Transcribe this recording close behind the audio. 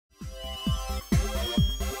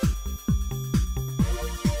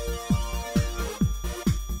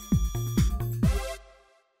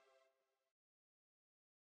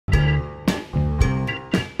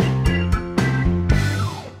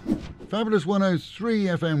Fabulous 103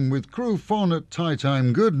 FM with Crew Fon at Thai Time.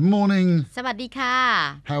 Good morning. สวัสดีค่ะ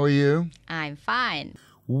How are you? I'm fine.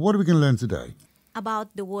 What are we going to learn today? About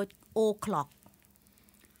the word o'clock.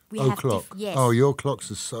 We O'clock. Yes. Oh, your clocks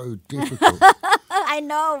are so difficult. I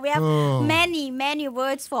know. We have many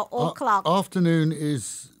words for o'clock. Afternoon is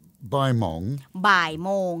by mong. บ่ายโม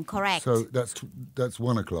ง correct. So that's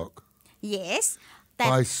 1 o'clock. Yes.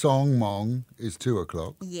 By song mong is 2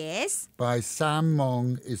 o'clock. Yes. By sam mong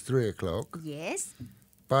is 3 o'clock. Yes.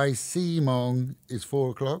 By si mong is 4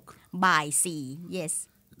 o'clock. บ่ายสี่ Yes.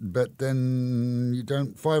 But then you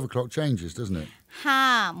don't. 5 o'clock changes, doesn't it? ห้า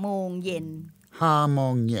โมงเย็น Ha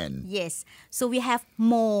mong yen. Yes. So we have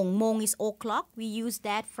โมง โมง is o'clock. We use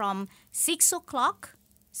that from 6 o'clock,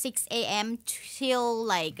 6 a.m. till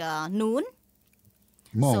like noon.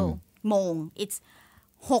 Mong. So โมง it's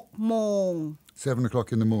 6 โมง 7 o'clock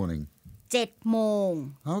in the morning. 7 โมง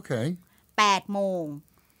Okay. 8 โมง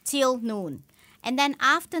till noon. And then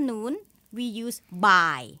afternoon we use บ่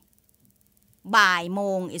าย บ่ายโม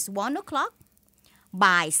ง is 1 o'clock.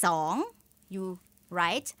 บ่ายสอง you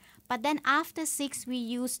right? But then after 6 we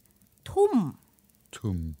use ทุ่ม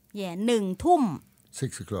Tum. Yeah, 1 ทุ่ม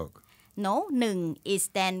 6 o'clock. No, 1 is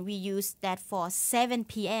then we use that for 7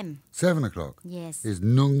 p.m. 7 o'clock. Yes. Is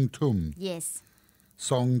nung tum. Yes,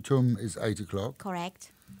 Song tum is 8 o'clock. correct.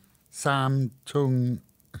 Sam tung.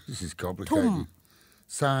 This is complicated. Tum.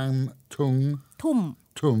 Sam tung ทุ่ม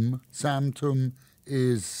tum. Sam tum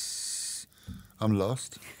is. I'm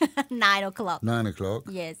lost. 9 o'clock. 9 o'clock.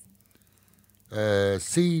 Yes,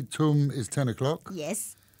 Si tum is 10 o'clock. yes.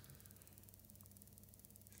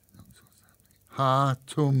 Ha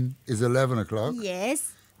tum is 11 o'clock.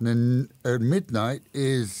 Yes. And then at midnight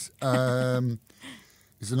is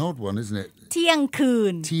it's an odd one, isn't it? เที่ยงคื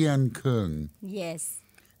น Tian Kung. Yes.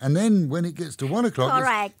 And then when it gets to 1 o'clock,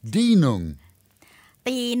 Correct. it's Dinung.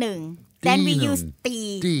 ตีหนึ่ง Then we use ตี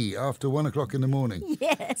D after 1 o'clock in the morning.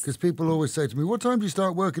 Yes. Because people always say to me, what time do you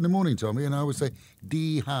start work in the morning, Tommy? And I would say, D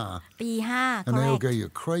ha. ตีห้า And they all correct. go,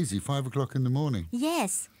 you're crazy, 5 o'clock in the morning.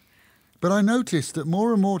 Yes. But I noticed that more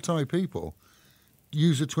and more Thai people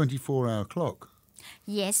use a 24-hour clock.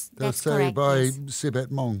 Yes, They'll that's say correct. by Yes. Sibet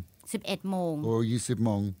Mong 11 โมง or Yisib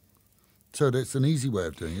Mong. So that's an easy way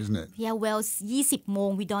of doing it, isn't it? Yeah, well, 20 โมง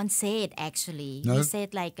we don't say it actually. No? We said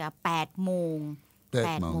like 8 โมง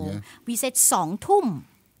 8 โมง, yeah. We said 2 ทุ่ม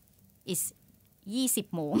is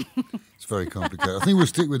 20 โมง It's very complicated. I think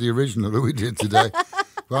we'll stick with the original that we did today.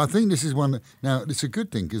 But I think this is one that, now, it's a good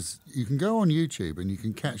thing because you can go on YouTube and you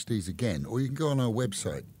can catch these again, or you can go on our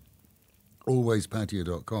website,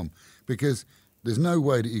 alwayspatio.com, because there's no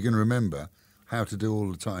way that you're going to remember how to do all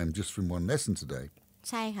the time just from one lesson today.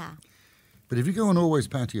 ใช่ค่ะ But if you go on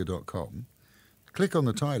alwayspatio.com, click on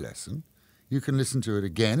the Thai lesson, you can listen to it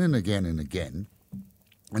again and again and again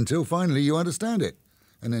until finally you understand it.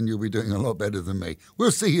 And then you'll be doing a lot better than me.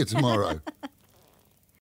 We'll see you tomorrow.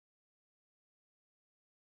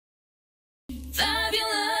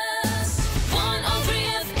 Fabulous 103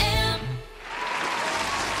 FM.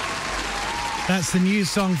 That's the new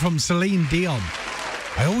song from Celine Dion.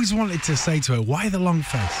 I always wanted to say to her, why the long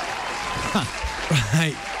face?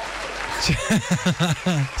 Right.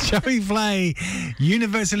 Shall we play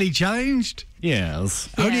Universally Challenged? Yes.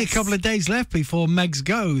 Only a Yes. couple of days left before Megs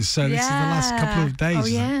goes, so this is the last couple of days. Oh,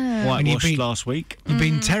 yeah. Whitewashed last week. You've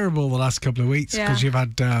been terrible the last couple of weeks because Yeah. you've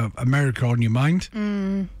had America on your mind.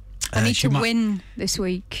 I need to win this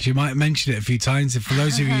week. She might mention it a few times. If for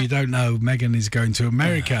those of you who don't know, Megan is going to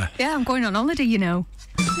America. Yeah, I'm going on holiday, you know.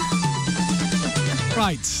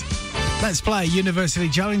 Right. Let's play Universally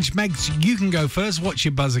Challenged. Megs, you can go first. What's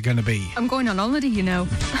your buzzer going to be? I'm going on holiday, you know.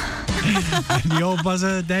 And your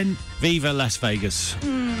buzzer then? Viva Las Vegas.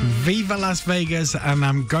 Viva Las Vegas, and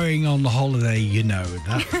I'm going on the holiday, you know.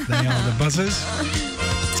 They are the buzzers.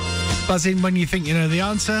 Buzz in when you think you know the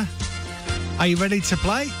answer. Are you ready to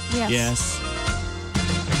play? Yes.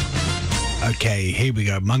 Okay, here we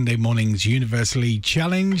go. Monday mornings, Universally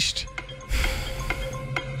Challenged.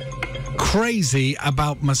 Crazy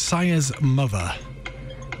about Messiah's mother.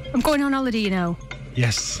 I'm going on holiday, you know.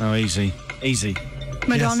 Yes. Oh, easy. Easy.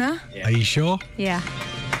 Madonna? Yeah. Are you sure? Yeah.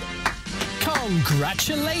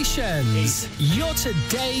 Congratulations! You're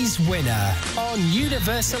today's winner on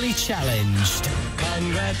Universally Challenged.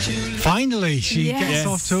 Finally, she Yes. gets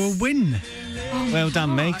off to a win. Well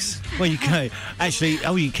done, Megs. Well, you can actually.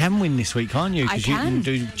 Oh, you can win this week, can't you? I Because you can can.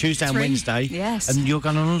 do Tuesday and 3. Wednesday. Yes. And you're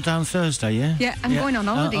going on holiday on Thursday, yeah? Yeah, I'm going on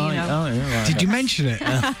holiday, you know. Oh, yeah, right. Did you mention it?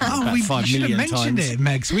 About We 5 should have million mentioned times. it,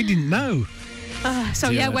 Megs. We didn't know. So,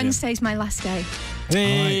 Dear, yeah, dear. Wednesday's my last day. All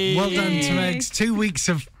right, well done to Yay. Megs. 2 weeks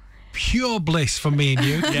of pure bliss for me and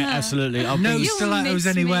you. Yeah, absolutely. No You stilettos miss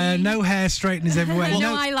anywhere, me. no hair straighteners everywhere,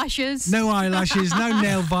 No eyelashes. no eyelashes, no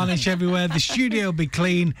nail varnish everywhere. The studio will be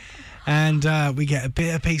clean, and we get a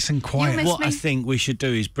bit of peace and quiet. miss What I me. think we should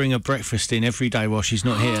do is bring a breakfast in every day while she's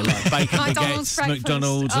not here, like bacon McDonald's baguettes, breakfast.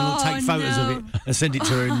 McDonald's, and Oh, take photos no. of it and send it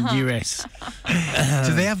to her in the US.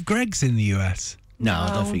 Do they have Greggs in the US? No, I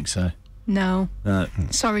don't No. think so. No. No.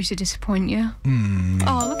 Sorry to disappoint you.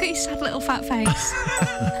 Oh, look at your sad little fat face.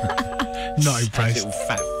 Not impressed. Little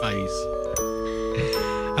fat face.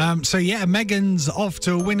 So yeah, Megan's off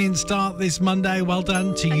to a winning start this Monday. Well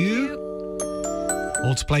done to you.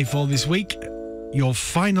 All to play for this week. Your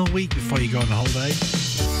final week before you go on holiday.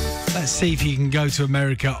 Let's see if you can go to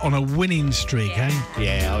America on a winning streak, eh?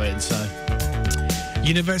 Yeah, I reckon so.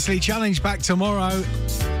 Universally Challenged back tomorrow.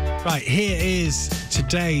 Right, here is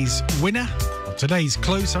today's winner. Or today's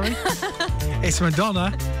clue, sorry. It's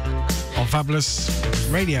Madonna on Fabulous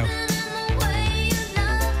Radio.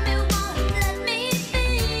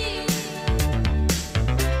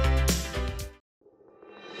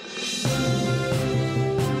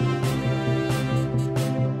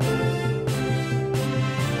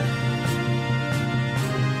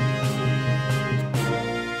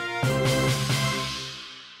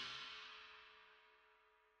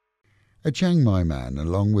 A Chiang Mai man,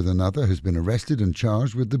 along with another, has been arrested and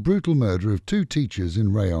charged with the brutal murder of 2 teachers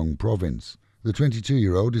in Rayong province. The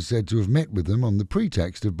 22-year-old is said to have met with them on the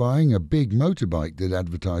pretext of buying a big motorbike that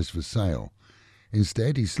advertised for sale.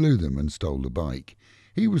 Instead, he slew them and stole the bike.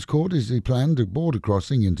 He was caught as he planned a border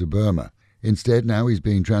crossing into Burma. Instead, now he's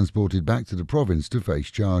being transported back to the province to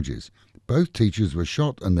face charges. Both teachers were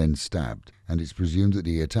shot and then stabbed, and it's presumed that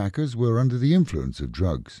the attackers were under the influence of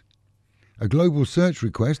drugs. A global search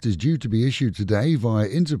request is due to be issued today via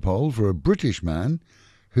Interpol for a British man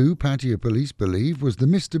who Pattaya police believe was the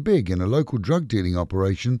Mr. Big in a local drug dealing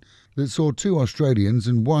operation that saw 2 Australians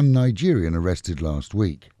and 1 Nigerian arrested last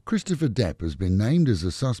week. Christopher Depp has been named as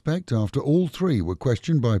a suspect after all 3 were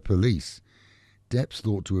questioned by police. Depp's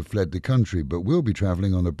thought to have fled the country but will be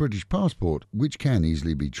travelling on a British passport, which can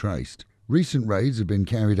easily be traced. Recent raids have been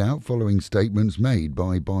carried out following statements made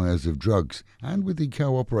by buyers of drugs and with the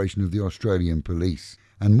cooperation of the Australian police.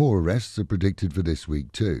 And more arrests are predicted for this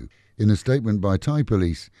week too. In a statement by Thai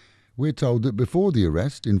police, we're told that before the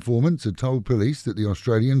arrest, informants had told police that the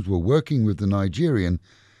Australians were working with the Nigerian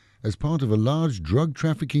as part of a large drug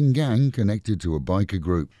trafficking gang connected to a biker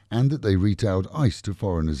group and that they retailed ice to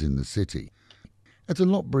foreigners in the city. At a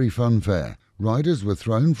Lopbury Fun Fair, riders were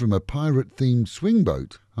thrown from a pirate-themed swing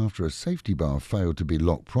boat after a safety bar failed to be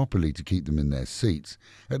locked properly to keep them in their seats.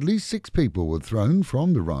 At least 6 people were thrown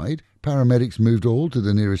from the ride. Paramedics moved all to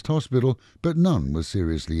the nearest hospital, but none were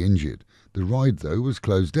seriously injured. The ride, though, was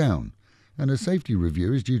closed down, and a safety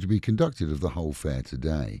review is due to be conducted of the whole fair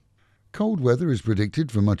today. Cold weather is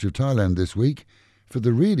predicted for much of Thailand this week. For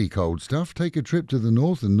the really cold stuff, take a trip to the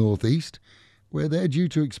north and northeast, where they're due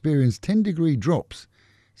to experience 10-degree drops,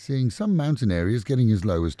 seeing some mountain areas getting as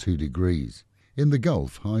low as 2 degrees. In the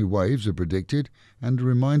Gulf, high waves are predicted, and a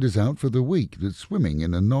reminder's out for the week that swimming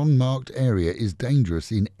in a non-marked area is dangerous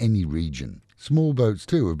in any region. Small boats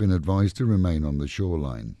too have been advised to remain on the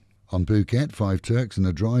shoreline. On Phuket, 5 Turks and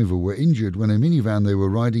a driver were injured when a minivan they were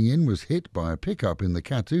riding in was hit by a pickup in the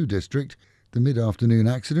Katu district. The mid-afternoon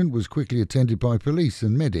accident was quickly attended by police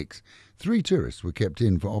and medics. 3 tourists were kept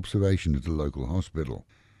in for observation at a local hospital.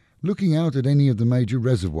 Looking out at any of the major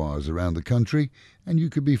reservoirs around the country, and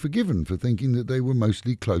you could be forgiven for thinking that they were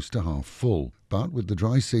mostly close to half full. But with the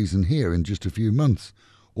dry season here in just a few months,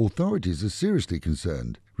 authorities are seriously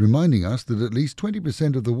concerned, reminding us that at least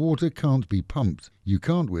 20% of the water can't be pumped. You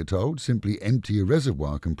can't, we're told, simply empty a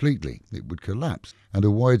reservoir completely. It would collapse, and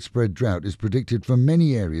a widespread drought is predicted for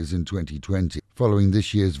many areas in 2020, following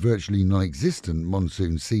this year's virtually non-existent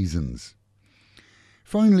monsoon seasons.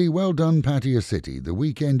 Finally, well done Pattaya City. The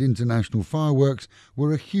weekend international fireworks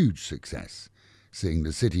were a huge success, seeing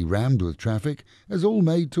the city rammed with traffic as all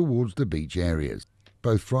made towards the beach areas.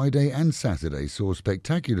 Both Friday and Saturday saw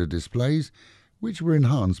spectacular displays, which were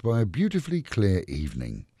enhanced by a beautifully clear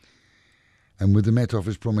evening. And with the Met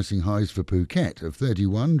Office promising highs for Phuket of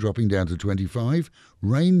 31 dropping down to 25,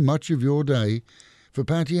 rain much of your day. For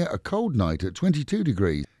Pattaya, a cold night at 22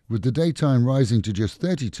 degrees, with the daytime rising to just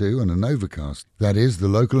 32 and an overcast. That is the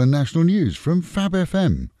local and national news from Fab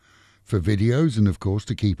FM. For videos and, of course,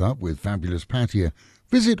 to keep up with Fabulous Pattaya,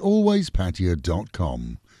 visit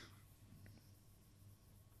alwayspattaya.com.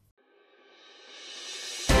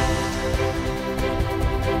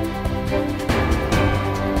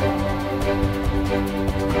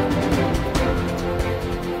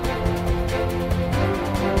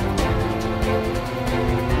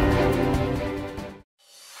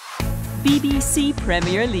 BBC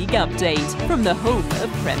Premier League update from the home of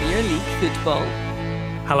Premier League football.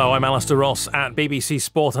 Hello, I'm Alistair Ross at BBC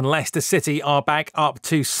Sport, and Leicester City are back up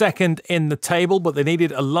to second in the table, but they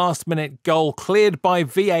needed a last-minute goal cleared by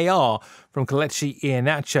VAR from Kelechi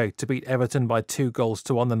Iheanacho to beat Everton by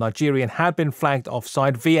 2-1. The Nigerian had been flagged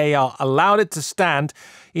offside. VAR allowed it to stand.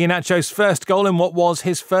 Iheanacho's first goal in what was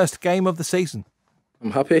his first game of the season. I'm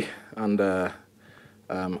happy, and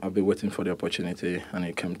I've been waiting for the opportunity, and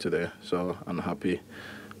it came today, so I'm happy.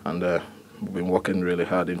 And we've been working really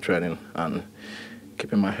hard in training and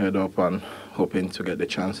keeping my head up and hoping to get the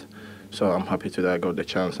chance. So I'm happy today I got the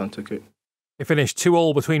chance and took it. It finished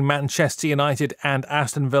 2-2 between Manchester United and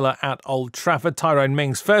Aston Villa at Old Trafford. Tyrone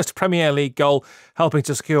Mings' first Premier League goal, helping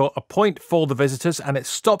to secure a point for the visitors, and it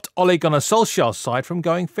stopped Ole Gunnar Solskjaer's side from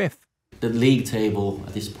going fifth. The league table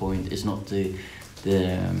at this point is not the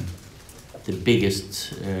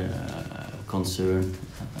biggest concern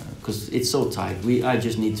because it's so tight. I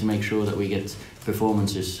just need to make sure that we get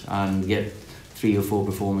performances and get 3 or 4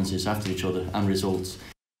 performances after each other and results.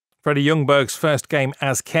 Freddie Ljungberg's first game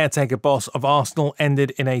as caretaker boss of Arsenal ended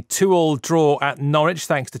in a 2-2 draw at Norwich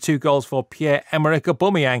thanks to 2 goals for Pierre-Emerick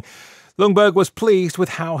Aubameyang. Ljungberg was pleased with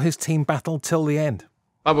how his team battled till the end.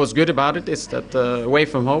 What was good about it is that away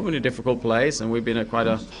from home in a difficult place, and we've been in quite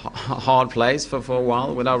a hard place for a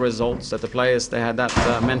while with our results, that the players, they had that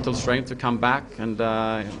mental strength to come back and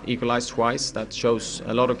equalise twice. That shows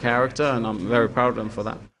a lot of character, and I'm very proud of them for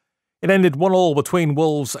that. It ended 1-1 between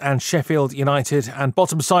Wolves and Sheffield United, and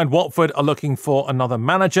bottom side Watford are looking for another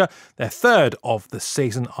manager, their third of the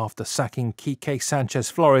season after sacking Quique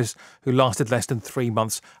Sanchez-Flores, who lasted less than 3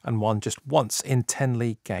 months and won just once in 10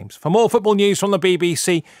 league games. For more football news from the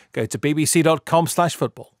BBC, go to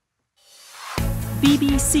bbc.com/football.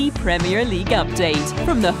 BBC Premier League update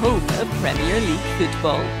from the home of Premier League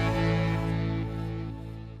football.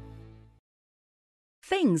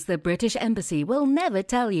 Things the British Embassy will never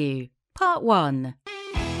tell you. Part 1.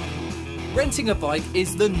 Renting a bike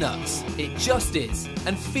is the nuts. It just is.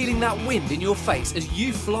 And feeling that wind in your face as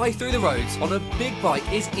you fly through the roads on a big bike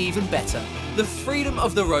is even better. The freedom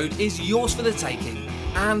of the road is yours for the taking.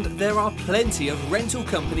 And there are plenty of rental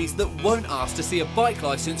companies that won't ask to see a bike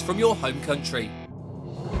licence from your home country.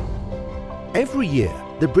 Every year,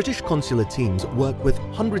 the British consular teams work with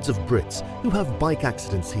hundreds of Brits who have bike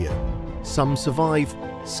accidents here. Some survive,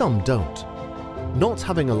 some don't. Not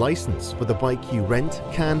having a licence for the bike you rent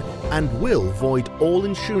can and will void all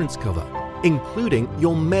insurance cover, including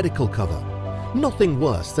your medical cover. Nothing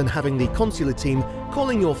worse than having the consular team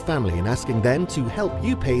calling your family and asking them to help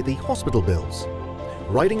you pay the hospital bills.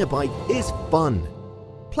 Riding a bike is fun.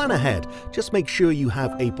 Plan ahead, just make sure you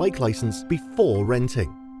have a bike licence before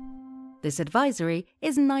renting. This advisory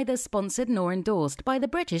is neither sponsored nor endorsed by the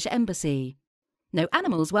British Embassy. No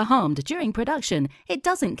animals were harmed during production. It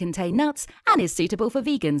doesn't contain nuts and is suitable for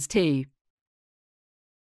vegans too.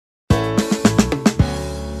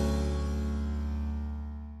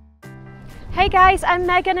 Hey guys, I'm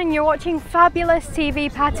Megan and you're watching Fabulous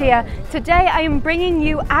TV Pattaya. Today I am bringing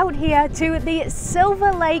you out here to the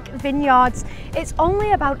Silver Lake Vineyards. It's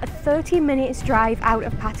only about a 30 minutes drive out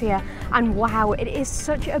of Pattaya, and wow, it is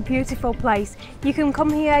such a beautiful place. You can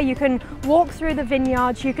come here, you can walk through the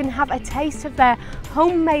vineyards, you can have a taste of their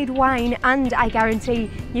homemade wine, and I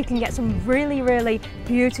guarantee you can get some really, really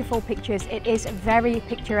beautiful pictures. It is very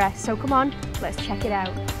picturesque, so come on, let's check it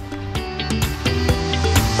out.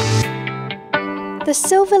 The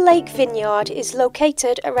Silver Lake Vineyard is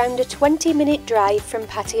located around a 20-minute drive from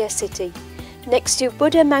Pattaya city, next to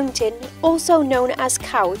Buddha Mountain, also known as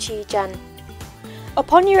Khao Chi Jan.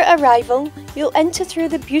 Upon your arrival, you'll enter through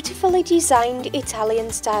the beautifully designed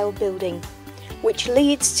Italian-style building, which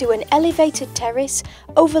leads to an elevated terrace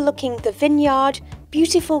overlooking the vineyard,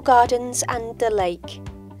 beautiful gardens and the lake.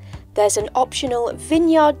 There's an optional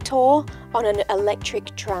vineyard tour on an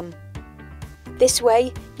electric tram. This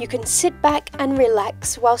way, you can sit back and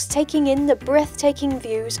relax whilst taking in the breathtaking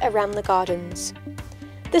views around the gardens.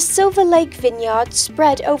 The Silver Lake Vineyard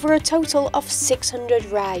spread over a total of 600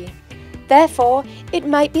 rai. Therefore, it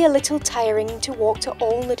might be a little tiring to walk to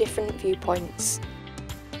all the different viewpoints.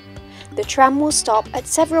 The tram will stop at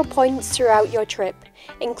several points throughout your trip,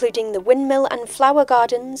 including the windmill and flower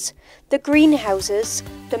gardens, the greenhouses,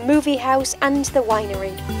 the movie house and the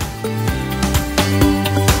winery.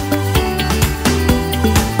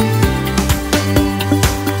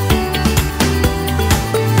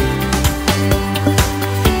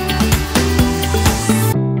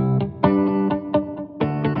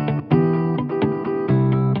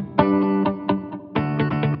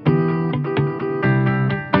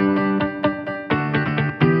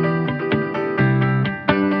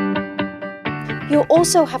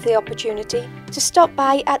 also have the opportunity to stop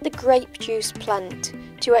by at the grape juice plant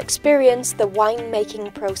to experience the wine-making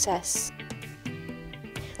process.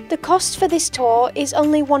 The cost for this tour is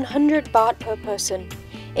only 100 baht per person,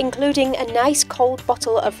 including a nice cold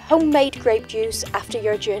bottle of homemade grape juice after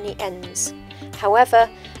your journey ends. However,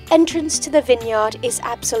 entrance to the vineyard is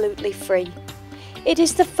absolutely free. It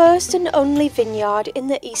is the first and only vineyard in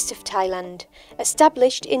the east of Thailand,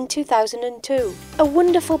 established in 2002. A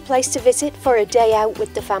wonderful place to visit for a day out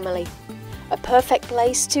with the family. A perfect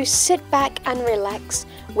place to sit back and relax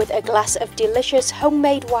with a glass of delicious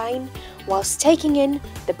homemade wine whilst taking in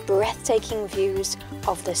the breathtaking views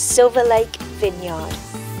of the Silver Lake Vineyard.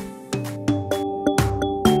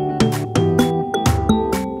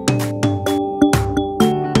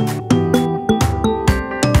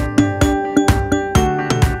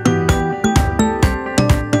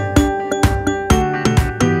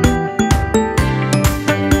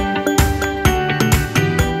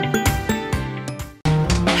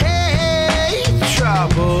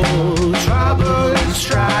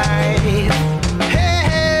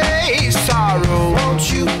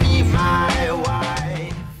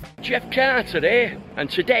 Today, and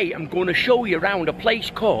today I'm going to show you around a place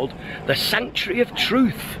called the Sanctuary of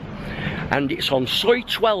Truth, and it's on Soi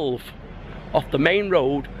 12 off the main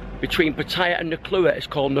road between Pattaya and Nuklua. It's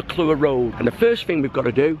called Nuklua Road, and the first thing we've got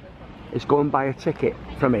to do is go and buy a ticket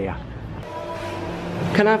from here.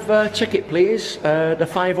 Can I have a ticket please? The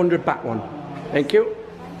 500 baht one. Thank you.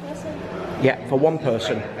 Yeah, for one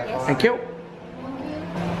person. Thank you.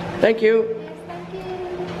 Thank you.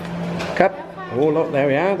 Cup. Oh look, there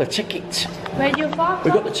we are, the ticket. Where you from?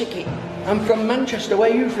 We got the ticket. I'm from Manchester, where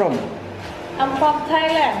are you from? I'm from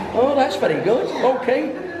Thailand. Oh, that's very good.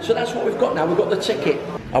 Okay, so that's what we've got now, we've got the ticket.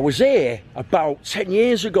 I was here about 10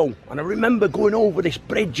 years ago, and I remember going over this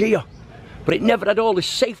bridge here, but it never had all this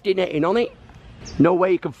safety netting on it. No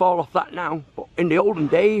way you can fall off that now, but in the olden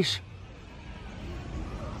days,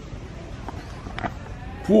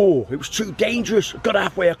 whoa, it was too dangerous. I got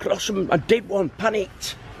halfway across and I did one,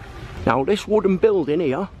 panicked. Now this wooden building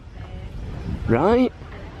here, right,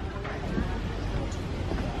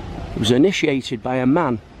 it was initiated by a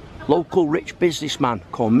man, local rich businessman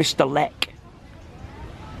called Mr. Lek,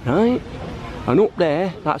 right, and up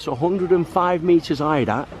there, that's 105 metres high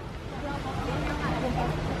that.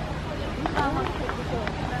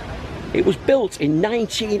 It was built in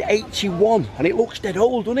 1981 and it looks dead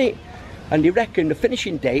old, doesn't it? And they reckon the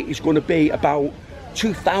finishing date is going to be about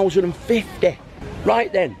 2050.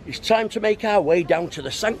 Right then, it's time to make our way down to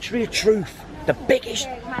the Sanctuary of Truth, the biggest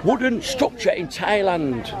wooden structure in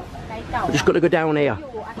Thailand. We're just going to go down here.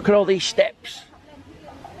 Look at all these steps.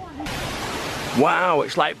 Wow,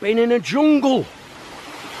 it's like being in a jungle.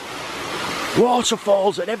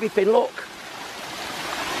 Waterfalls and everything, look.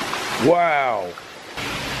 Wow.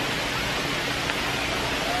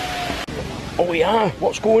 Oh yeah,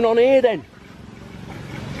 what's going on here then?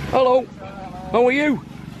 Hello, how are you?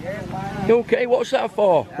 Okay, what's that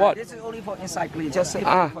for? What? This is only for inside, please. Just save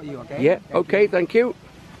it for you, okay? Yeah, okay, thank you.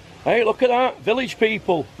 Hey, look at that, village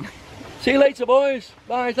people. See you later, boys.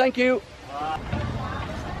 Bye, thank you.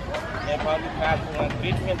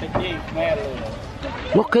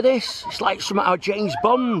 Look at this, it's like something out of James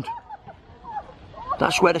Bond.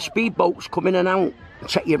 That's where the speedboats come in and out and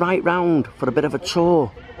take you right round for a bit of a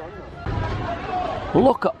tour.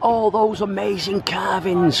 Look at all those amazing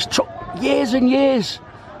carvings. Took years and years.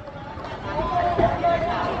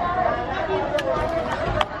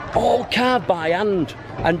 All carved by hand,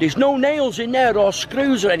 and there's no nails in there or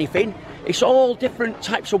screws or anything. It's all different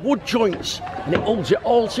types of wood joints, and it holds it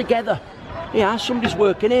all together. Yeah, somebody's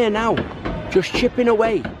working here now, just chipping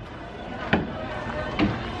away.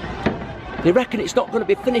 They reckon it's not going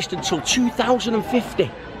to be finished until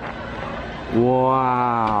 2050.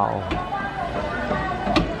 Wow.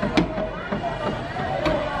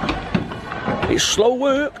 It's slow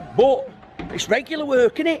work, but it's regular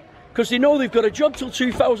work, innit? Because they know they've got a job till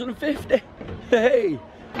 2050. Hey!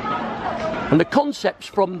 And the concept's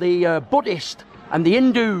from the Buddhist and the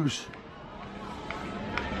Hindus.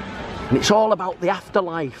 And it's all about the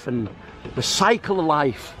afterlife and the cycle of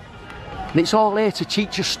life. And it's all here to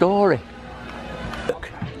teach a story. Look.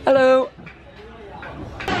 Hello!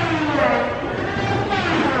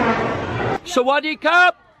 Sawadee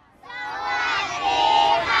Cup!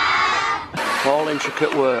 All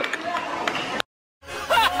intricate work.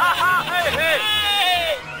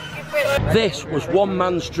 This was one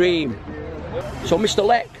man's dream. So Mr.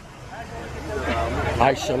 Lek,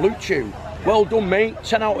 I salute you. Well done, mate.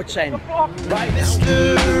 10 out of 10. Right,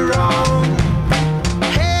 Mr. Wrong.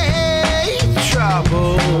 Hey,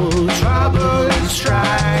 trouble and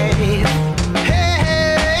strife. Hey,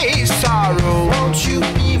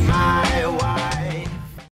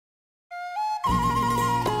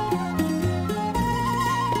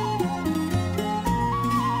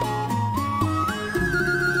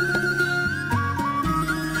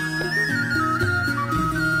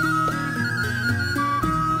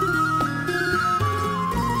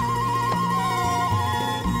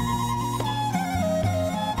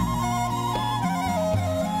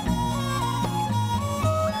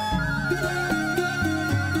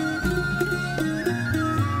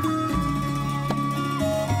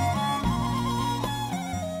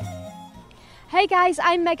 Hey guys,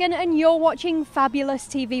 I'm Megan and you're watching Fabulous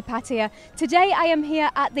TV Pattaya. Today I am here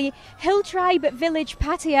at the Hill Tribe Village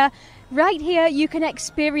Pattaya. Right here you can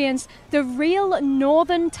experience the real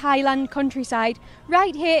northern Thailand countryside.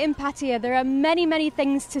 Right here in Pattaya there are many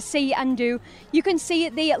things to see and do. You can see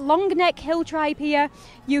the long neck hill tribe here,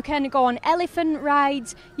 you can go on elephant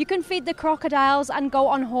rides, you can feed the crocodiles and go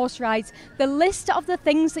on horse rides. The list of the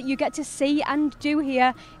things that you get to see and do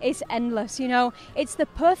here is endless, you know. It's the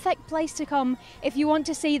perfect place to come if you want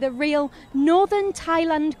to see the real northern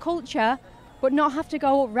Thailand culture, but not have to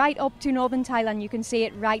go right up to northern Thailand. You can see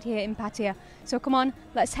it right here in Pattaya. So come on,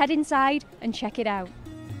 let's head inside and check it out.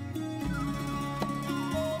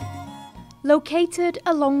 Located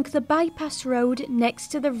along the bypass road next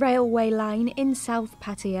to the railway line in South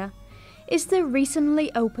Pattaya is the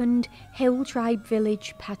recently opened Hill Tribe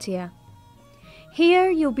Village Pattaya.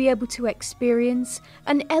 Here you'll be able to experience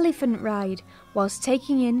an elephant ride whilst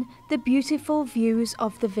taking in the beautiful views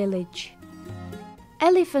of the village.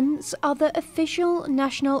 Elephants are the official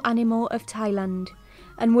national animal of Thailand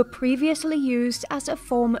and were previously used as a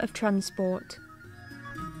form of transport.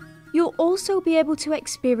 You'll also be able to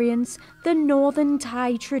experience the Northern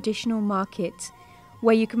Thai traditional market,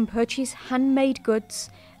 where you can purchase handmade goods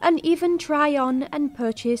and even try on and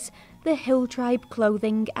purchase the Hill Tribe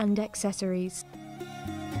clothing and accessories.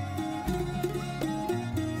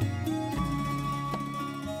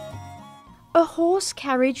 A horse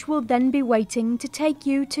carriage will then be waiting to take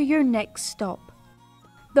you to your next stop.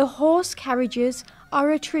 The horse carriages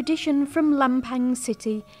are a tradition from Lampang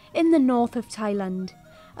city in the north of Thailand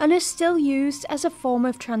and are still used as a form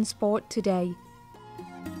of transport today.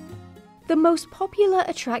 The most popular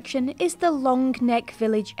attraction is the Long Neck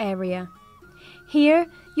Village area. Here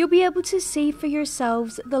you'll be able to see for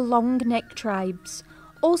yourselves the Long Neck tribes,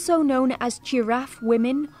 also known as giraffe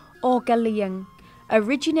women or Galiang,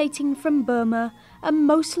 originating from Burma and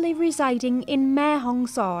mostly residing in Mae Hong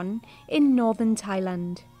Son in northern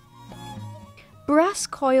Thailand. Brass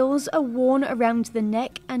coils are worn around the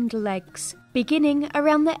neck and legs, beginning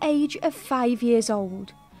around the age of 5 years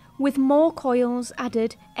old, with more coils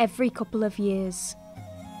added every couple of years.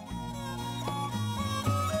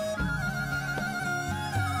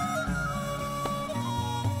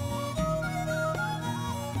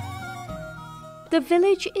 The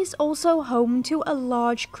village is also home to a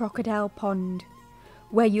large crocodile pond,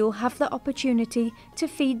 where you'll have the opportunity to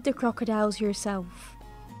feed the crocodiles yourself.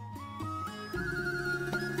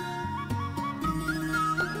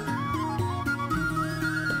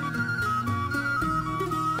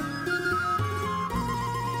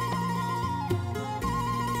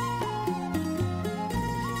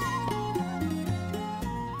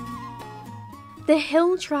 The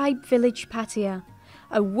Hill Tribe Village Pattaya,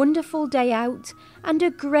 a wonderful day out and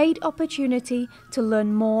a great opportunity to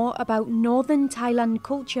learn more about northern Thailand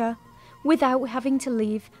culture without having to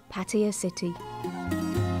leave Pattaya city.